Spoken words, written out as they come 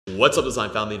What's up,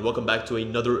 design family, and welcome back to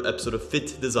another episode of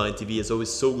Fit Design TV. As always,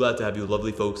 so glad to have you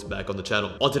lovely folks back on the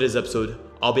channel. On today's episode,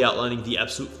 I'll be outlining the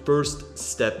absolute first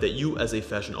step that you as a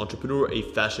fashion entrepreneur, a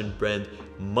fashion brand,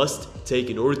 must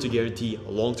take in order to guarantee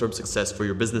long-term success for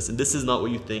your business. And this is not what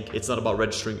you think. It's not about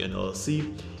registering an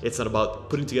LLC. It's not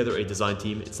about putting together a design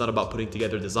team. It's not about putting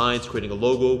together designs, creating a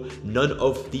logo, none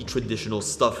of the traditional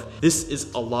stuff. This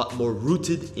is a lot more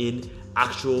rooted in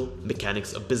actual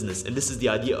mechanics of business. And this is the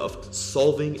idea of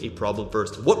solving a problem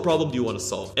first. What problem do you want to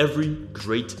solve? Every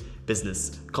great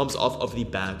business comes off of the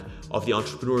back of the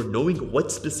entrepreneur knowing what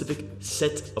specific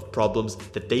set of problems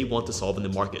that they want to solve in the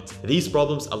market. These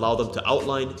problems allow them to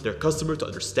outline their customer, to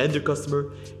understand their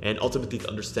customer, and ultimately to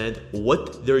understand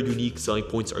what their unique selling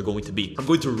points are going to be. I'm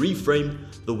going to reframe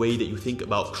the way that you think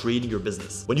about creating your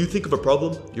business. When you think of a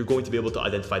problem, you're going to be able to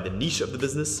identify the niche of the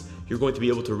business, you're going to be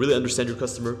able to really understand your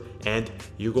customer, and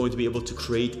you're going to be able to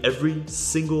create every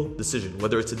single decision,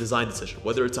 whether it's a design decision,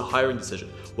 whether it's a hiring decision,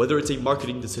 whether it's a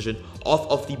marketing decision, off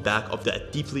of the back of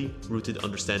that deeply rooted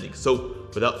understanding. So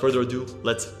without further ado,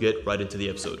 let's get right into the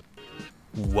episode.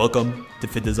 Welcome to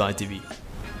Fit Design TV.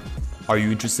 Are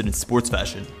you interested in sports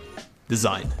fashion,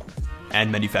 design,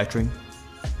 and manufacturing?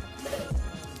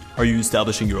 Are you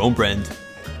establishing your own brand?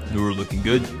 You're looking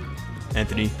good.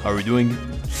 Anthony, how are we doing?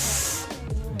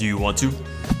 Do you want to?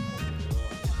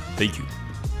 Thank you.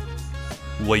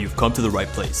 Well, you've come to the right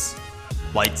place.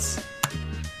 Lights,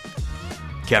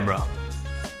 camera,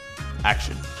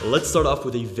 action. Let's start off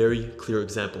with a very clear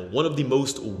example. One of the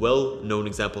most well-known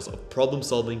examples of problem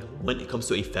solving when it comes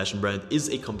to a fashion brand is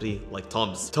a company like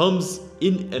Tom's. Tom's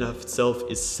in and of itself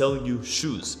is selling you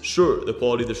shoes. Sure, the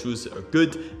quality of the shoes are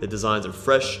good, the designs are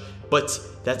fresh, but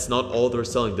that's not all they're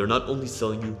selling. They're not only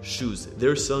selling you shoes,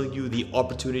 they're selling you the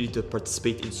opportunity to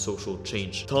participate in social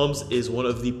change. Tom's is one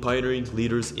of the pioneering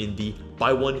leaders in the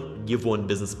buy one, give one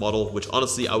business model, which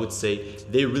honestly I would say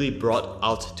they really brought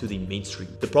out to the mainstream.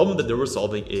 The problem that they were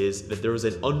solving is that there was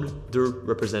an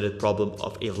underrepresented problem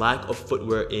of a lack of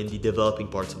footwear in the developing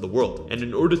parts of the world. And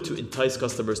in order to entice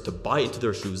customers to buy into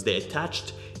their shoes, they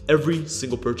attached every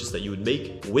single purchase that you would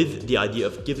make with the idea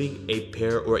of giving a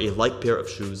pair or a like pair of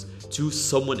shoes to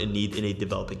someone in need in a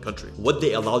developing country. What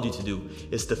they allowed you to do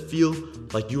is to feel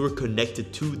like you were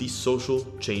connected to the social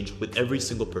change with every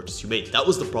single purchase you made. That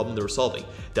was the problem they were solving.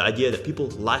 The idea that people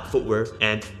lack footwear,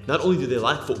 and not only do they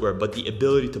lack footwear, but the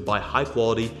ability to buy high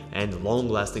quality and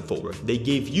long-lasting footwear. They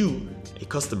gave you, a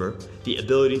customer, the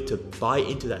ability to buy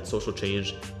into that social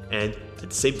change and at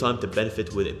the same time to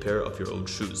benefit with a pair of your own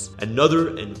shoes.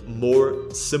 Another and more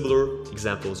similar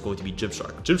example is going to be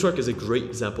Gymshark. Gymshark is a great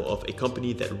example of a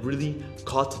company that really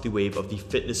caught the wave of the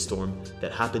fitness storm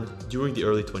that happened during the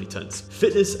early 2010s.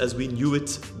 Fitness as we knew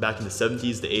it back in the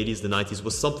 70s, the 80s, the 90s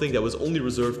was something that was only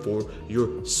reserved for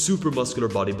your super muscular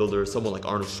bodybuilder, someone like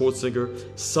Arnold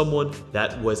Schwarzenegger, someone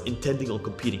that was intending on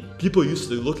competing. People used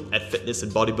to look at fitness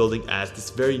and bodybuilding as this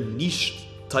very niche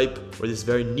type or this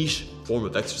very niche form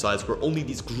of exercise where only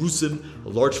these gruesome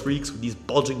large freaks with these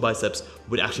bulging biceps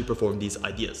would actually perform these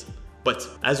ideas. But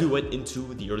as we went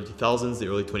into the early 2000s, the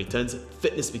early 2010s,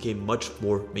 fitness became much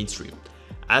more mainstream.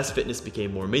 As fitness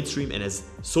became more mainstream and as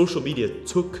social media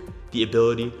took the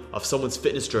ability of someone's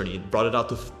fitness journey and brought it out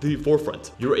to the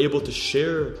forefront, you were able to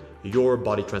share your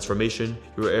body transformation,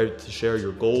 you were able to share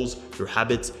your goals, your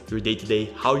habits, your day-to-day,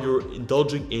 how you're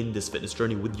indulging in this fitness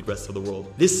journey with the rest of the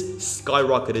world. This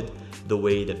skyrocketed the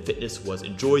way that fitness was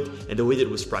enjoyed and the way that it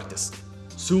was practiced.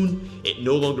 Soon, it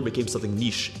no longer became something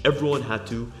niche. Everyone had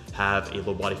to have a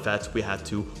low body fat. We had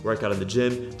to work out in the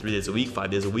gym 3 days a week,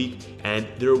 5 days a week. And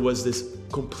there was this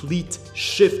complete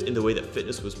shift in the way that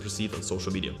fitness was perceived on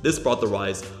social media. This brought the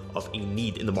rise of a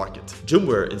need in the market.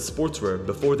 Gymwear and sportswear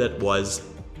before that was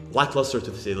lackluster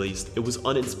to say the least. It was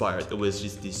uninspired. It was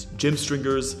just these gym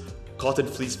stringers, cotton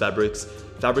fleece fabrics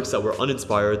that were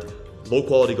uninspired, low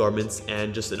quality garments,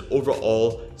 and just an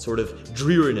overall sort of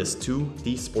dreariness to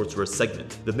the sportswear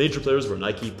segment. The major players were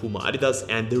Nike, Puma, Adidas,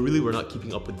 and they really were not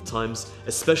keeping up with the times,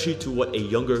 especially to what a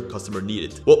younger customer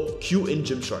needed. Well, cue in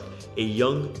Gymshark, a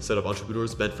young set of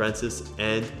entrepreneurs, Ben Francis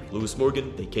and Lewis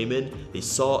Morgan. They came in, they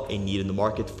saw a need in the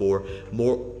market for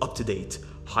more up-to-date,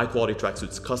 high-quality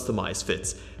tracksuits, customized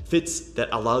fits that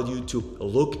allowed you to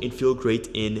look and feel great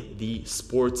in the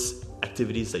sports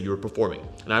activities that you were performing.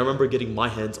 And I remember getting my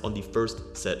hands on the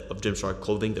first set of Gymshark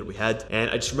clothing that we had, and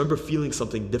I just remember feeling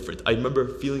something different. I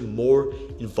remember feeling more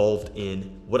involved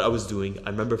in what I was doing.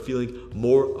 I remember feeling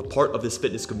more a part of this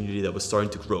fitness community that was starting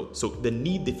to grow. So the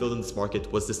need they filled in this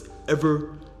market was this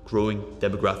ever-growing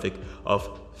demographic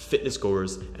of fitness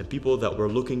goers and people that were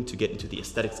looking to get into the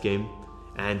aesthetics game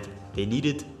and they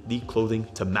needed the clothing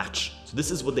to match. So this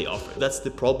is what they offer. That's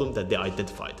the problem that they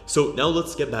identified. So now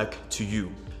let's get back to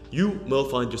you. You will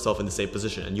find yourself in the same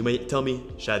position, and you may tell me,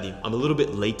 Shadi, I'm a little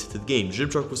bit late to the game.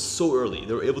 Gymshark was so early.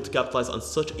 They were able to capitalize on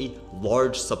such a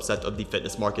large subset of the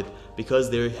fitness market because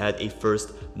they had a first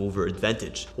mover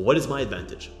advantage. What is my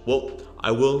advantage? Well,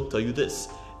 I will tell you this.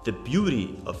 The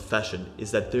beauty of fashion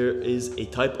is that there is a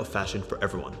type of fashion for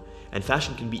everyone, and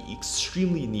fashion can be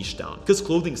extremely niche down. Because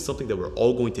clothing is something that we're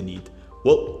all going to need.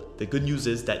 Well, the good news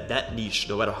is that that niche,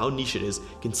 no matter how niche it is,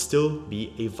 can still be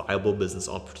a viable business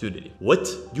opportunity. What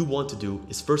you want to do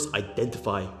is first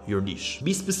identify your niche.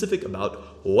 Be specific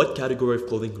about what category of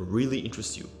clothing really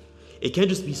interests you. It can't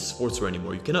just be sportswear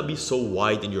anymore. You cannot be so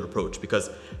wide in your approach, because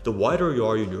the wider you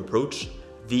are in your approach,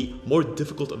 the more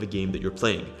difficult of a game that you're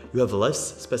playing. You have less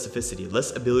specificity,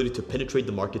 less ability to penetrate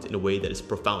the market in a way that is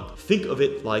profound. Think of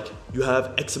it like you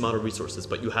have X amount of resources,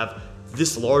 but you have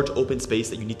this large open space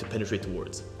that you need to penetrate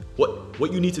towards.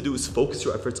 What you need to do is focus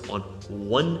your efforts on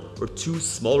one or two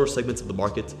smaller segments of the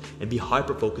market and be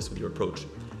hyper-focused with your approach.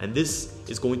 And this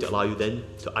is going to allow you then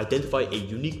to identify a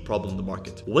unique problem in the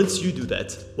market. Once you do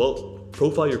that, well,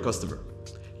 profile your customer.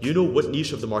 You know what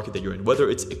niche of the market that you're in, whether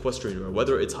it's equestrian wear,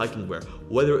 whether it's hiking wear,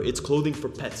 whether it's clothing for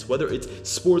pets, whether it's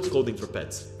sports clothing for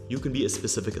pets. You can be as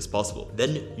specific as possible.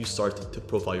 Then you start to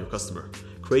profile your customer.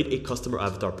 Create a customer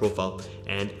avatar profile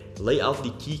and lay out the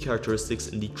key characteristics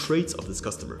and the traits of this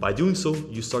customer. By doing so,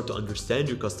 you start to understand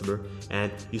your customer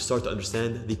and you start to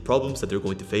understand the problems that they're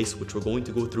going to face, which we're going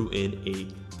to go through in a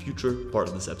future part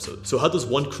of this episode. So how does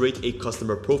one create a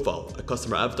customer profile, a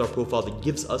customer avatar profile that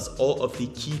gives us all of the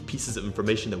key pieces of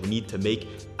information that we need to make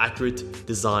accurate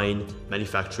design,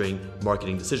 manufacturing,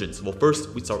 marketing decisions? Well, first,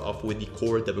 we start off with the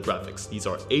core demographics. These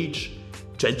are age,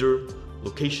 gender,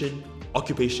 location,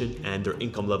 occupation, and their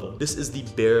income level. This is the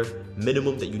bare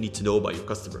minimum that you need to know about your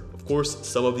customer. Of course,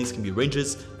 some of these can be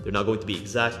ranges. They're not going to be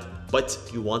exact, but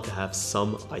you want to have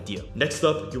some idea. Next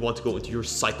up, you want to go into your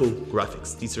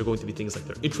psychographics. These are going to be things like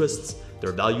their interests,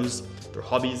 their values, their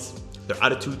hobbies, their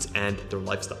attitudes, and their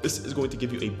lifestyle. This is going to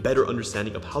give you a better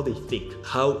understanding of how they think,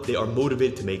 how they are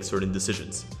motivated to make certain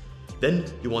decisions. Then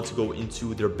you want to go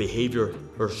into their behavior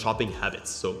or shopping habits.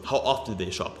 So how often do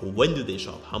they shop? When do they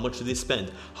shop? How much do they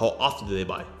spend? How often do they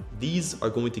buy? These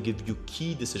are going to give you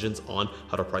key decisions on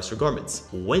how to price your garments,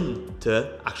 when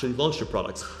to actually launch your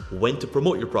products, when to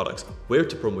promote your products, where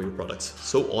to promote your products,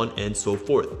 so on and so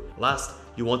forth. Last,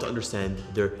 you want to understand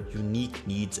their unique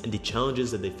needs and the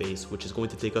challenges that they face, which is going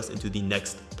to take us into the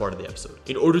next part of the episode.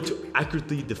 In order to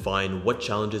accurately define what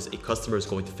challenges a customer is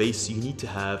going to face, you need to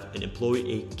have and employ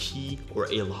a key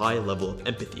or a high level of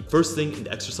empathy. First thing in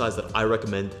the exercise that I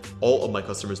recommend all of my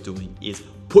customers doing is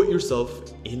put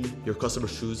yourself in your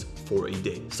customer's shoes for a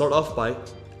day. Start off by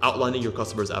outlining your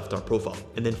customer's avatar profile,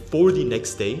 and then for the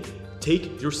next day,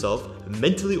 take yourself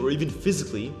mentally or even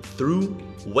physically through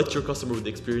what your customer would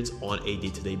experience on a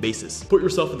day-to-day basis. Put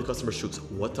yourself in the customer's shoes.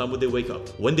 What time would they wake up?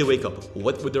 When they wake up,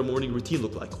 what would their morning routine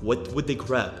look like? What would they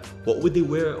grab? What would they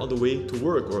wear on the way to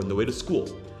work or on the way to school?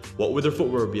 What would their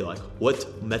footwear be like?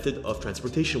 What method of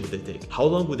transportation would they take? How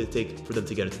long would it take for them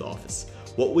to get into the office?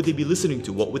 What would they be listening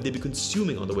to? What would they be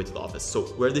consuming on the way to the office? So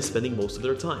where are they spending most of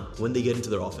their time when they get into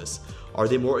their office? Are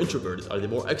they more introverted? Are they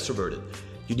more extroverted?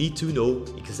 You need to know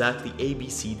exactly A, B,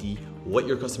 C, D, what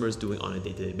your customer is doing on a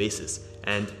day-to-day basis.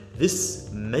 And this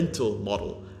mental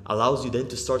model allows you then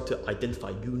to start to identify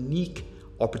unique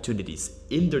opportunities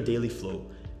in their daily flow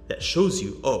that shows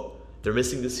you, oh, they're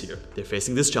missing this here, they're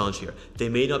facing this challenge here, they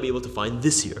may not be able to find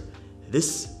this here.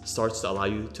 This starts to allow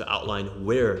you to outline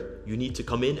where you need to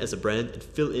come in as a brand and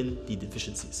fill in the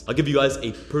deficiencies. I'll give you guys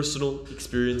a personal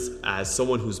experience as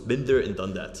someone who's been there and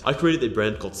done that. I created a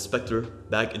brand called Spectre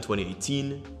back in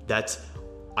 2018 that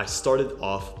I started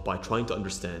off by trying to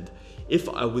understand if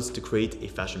I was to create a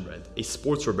fashion brand, a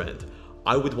sportswear brand,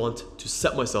 I would want to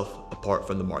set myself apart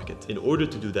from the market. In order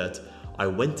to do that, I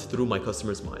went through my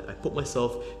customer's mind. I put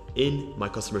myself in my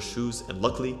customer's shoes, and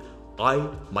luckily, I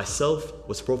myself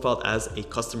was profiled as a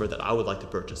customer that I would like to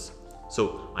purchase.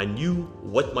 So I knew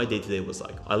what my day-to-day was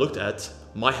like. I looked at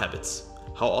my habits.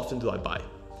 How often do I buy?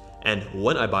 And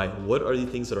when I buy, what are the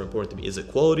things that are important to me? Is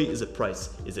it quality? Is it price?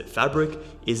 Is it fabric?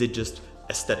 Is it just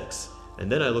aesthetics?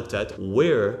 And then I looked at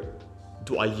where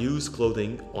do I use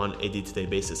clothing on a day-to-day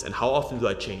basis, and how often do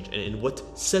I change, and in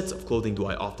what sets of clothing do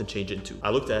I often change into? I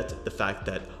looked at the fact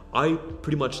that I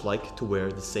pretty much like to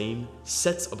wear the same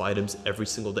sets of items every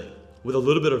single day, with a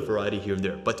little bit of variety here and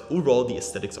there, but overall the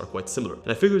aesthetics are quite similar.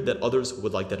 And I figured that others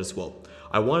would like that as well.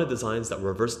 I wanted designs that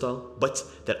were versatile, but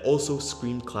that also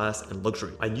screamed class and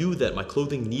luxury. I knew that my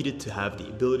clothing needed to have the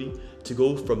ability to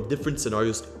go from different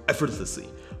scenarios effortlessly,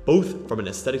 both from an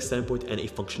aesthetic standpoint and a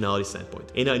functionality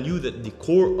standpoint. And I knew that the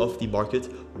core of the market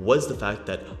was the fact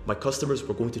that my customers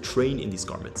were going to train in these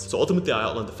garments. So ultimately, I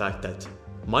outlined the fact that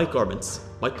my garments,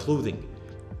 my clothing,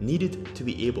 needed to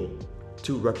be able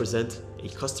to represent a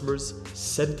customer's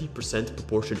 70%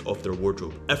 proportion of their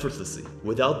wardrobe effortlessly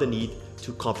without the need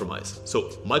to compromise.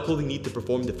 So my clothing need to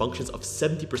perform the functions of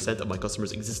 70% of my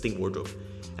customer's existing wardrobe.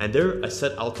 And there I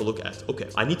set out to look at, okay,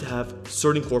 I need to have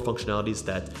certain core functionalities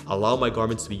that allow my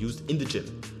garments to be used in the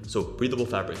gym. So breathable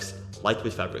fabrics,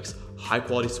 lightweight fabrics, high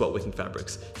quality sweat wicking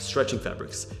fabrics, stretching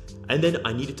fabrics. And then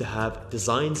I needed to have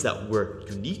designs that were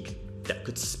unique, that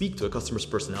could speak to a customer's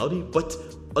personality, but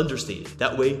understated.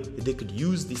 That way, they could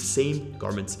use the same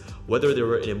garments, whether they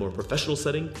were in a more professional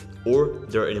setting or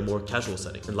they're in a more casual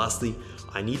setting. And lastly,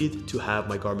 I needed to have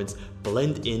my garments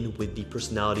blend in with the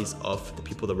personalities of the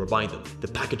people that were buying them. The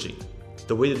packaging,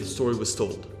 the way that the story was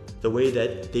told, the way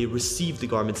that they received the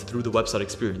garments through the website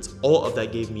experience. All of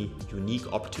that gave me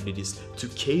unique opportunities to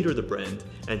cater the brand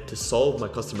and to solve my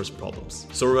customers' problems.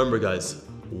 So remember guys,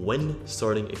 when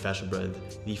starting a fashion brand,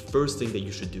 the first thing that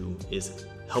you should do is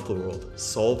help the world,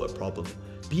 solve a problem.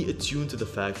 Be attuned to the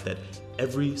fact that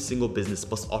every single business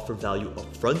must offer value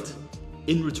upfront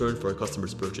in return for a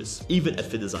customer's purchase. Even at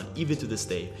FittDesign, even to this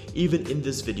day, even in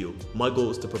this video, my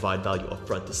goal is to provide value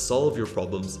upfront to solve your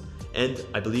problems, and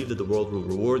I believe that the world will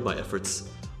reward my efforts.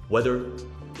 Whether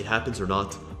it happens or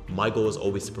not, my goal is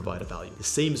always to provide a value. The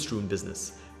same is true in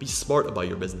business. Be smart about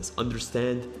your business.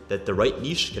 Understand that the right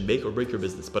niche can make or break your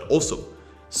business, but also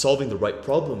solving the right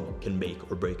problem can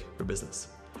make or break your business.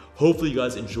 Hopefully you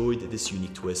guys enjoyed this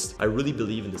unique twist. I really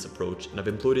believe in this approach, and I've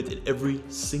employed it in every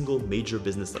single major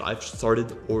business that I've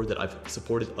started or that I've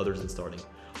supported others in starting.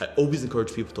 I always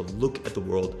encourage people to look at the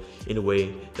world in a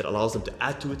way that allows them to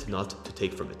add to it, not to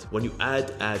take from it. When you add,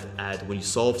 when you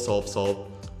solve,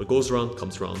 what goes around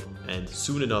comes around, and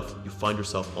soon enough, you find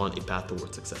yourself on a path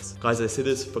towards success. Guys, I say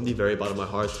this from the very bottom of my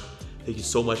heart. Thank you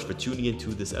so much for tuning into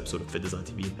this episode of FittDesign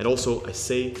TV. And also, I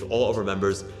say to all of our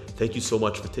members, thank you so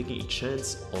much for taking a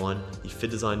chance on the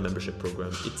FittDesign membership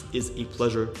program. It is a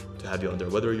pleasure to have you on there.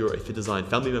 Whether you're a FittDesign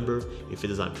family member, a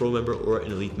FittDesign Pro member, or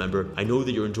an elite member, I know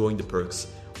that you're enjoying the perks.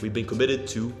 We've been committed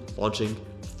to launching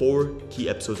 4 key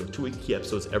episodes or 2 key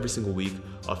episodes every single week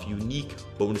of unique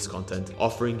bonus content,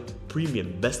 offering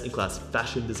premium, best-in-class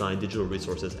fashion design digital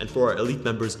resources, and for our elite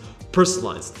members,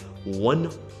 personalized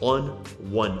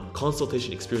one-on-one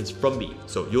consultation experience from me.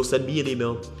 So you'll send me an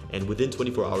email, and within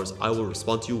 24 hours, I will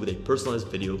respond to you with a personalized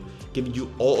video, giving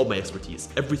you all of my expertise,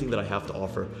 everything that I have to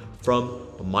offer from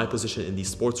my position in the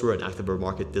sportswear and activewear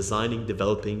market,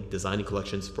 designing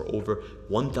collections for over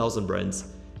 1,000 brands.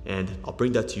 And I'll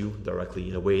bring that to you directly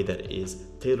in a way that is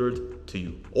tailored to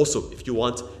you. Also, if you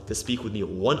want to speak with me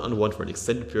one-on-one for an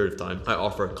extended period of time, I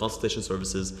offer consultation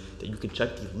services that you can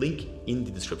check the link in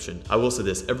the description. I will say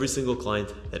this, every single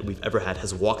client that we've ever had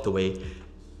has walked away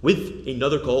with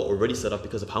another call already set up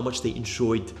because of how much they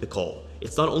enjoyed the call.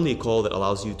 It's not only a call that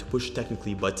allows you to push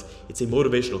technically, but it's a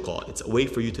motivational call. It's a way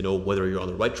for you to know whether you're on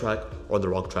the right track or on the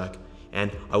wrong track. And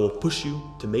I will push you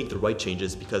to make the right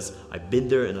changes because I've been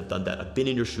there and I've done that. I've been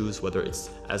in your shoes, whether it's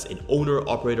as an owner,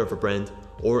 operator of a brand,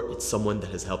 or it's someone that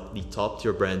has helped the top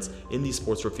tier brands in the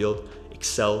sportswear field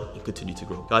excel and continue to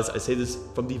grow. Guys, I say this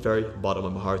from the very bottom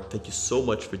of my heart. Thank you so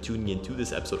much for tuning in to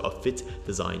this episode of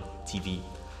FittDesign TV.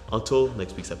 Until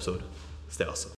next week's episode, stay awesome.